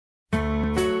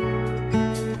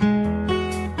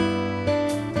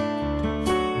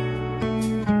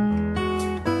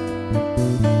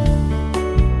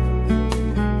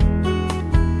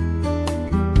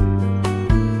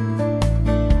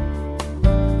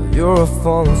You're a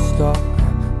falling star,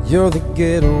 you're the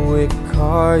getaway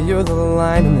car, you're the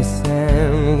line in the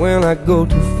sand when I go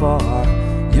too far.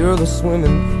 You're the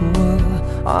swimming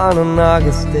pool on an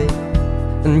August day,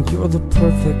 and you're the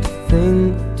perfect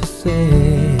thing to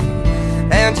say.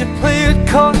 And you play it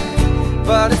cold,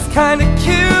 but it's kinda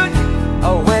cute.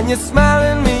 Oh, when you smile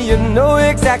at me, you know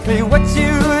exactly what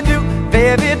you do.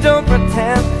 Baby, don't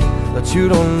pretend that you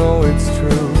don't know it's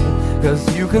true, 'cause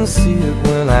you can see it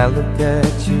when I look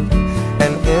at you.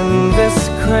 And in this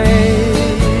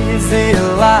crazy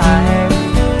life,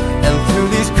 and through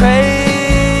these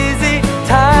crazy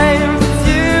times,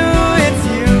 it's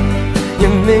you, you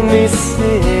make me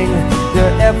sing.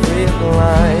 You're every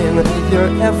line,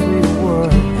 you're every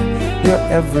word, you're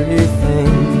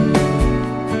everything.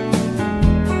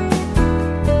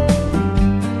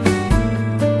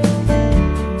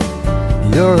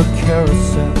 You're a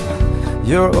carousel,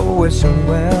 you're always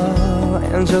well,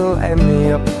 and you light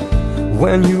me up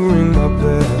when you ring my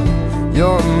bell.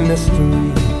 You're a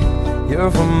mystery,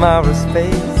 you're from outer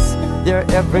space, you're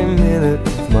every minute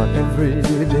of my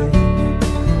everyday.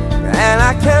 And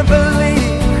I can't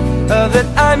believe that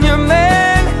I'm your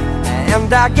man,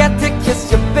 and I get to kiss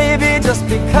you, baby, just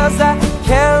because I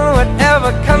can. Whatever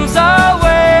comes our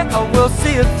way, I will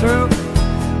see it through,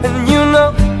 and you know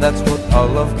that's what our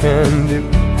love can do.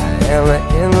 And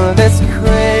in this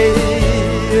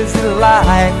crazy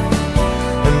life,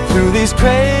 and through these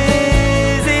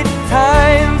crazy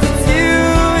times,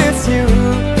 it's you,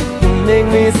 you make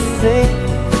me sing.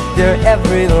 You're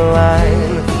every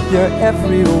line, you're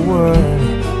every word,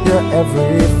 you're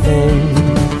everything.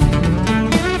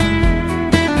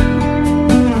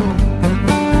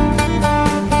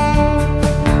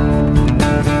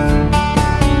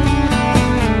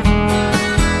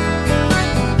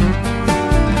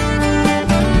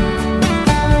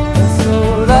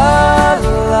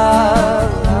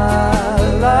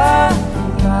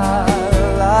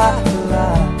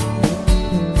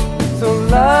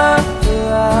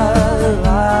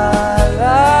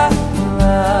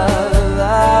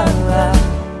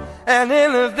 And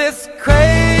in this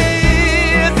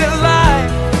crazy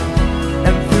life,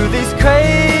 and through these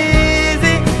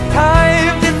crazy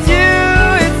times, it's you,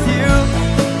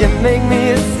 you make me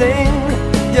sing.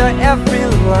 You're every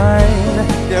line,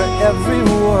 you're every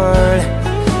word,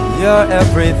 you're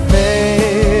everything.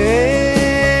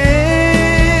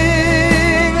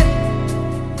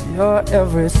 You're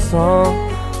every song,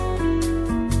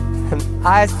 and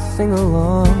I sing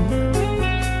along,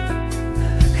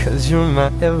 'cause you're my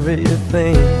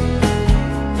everything.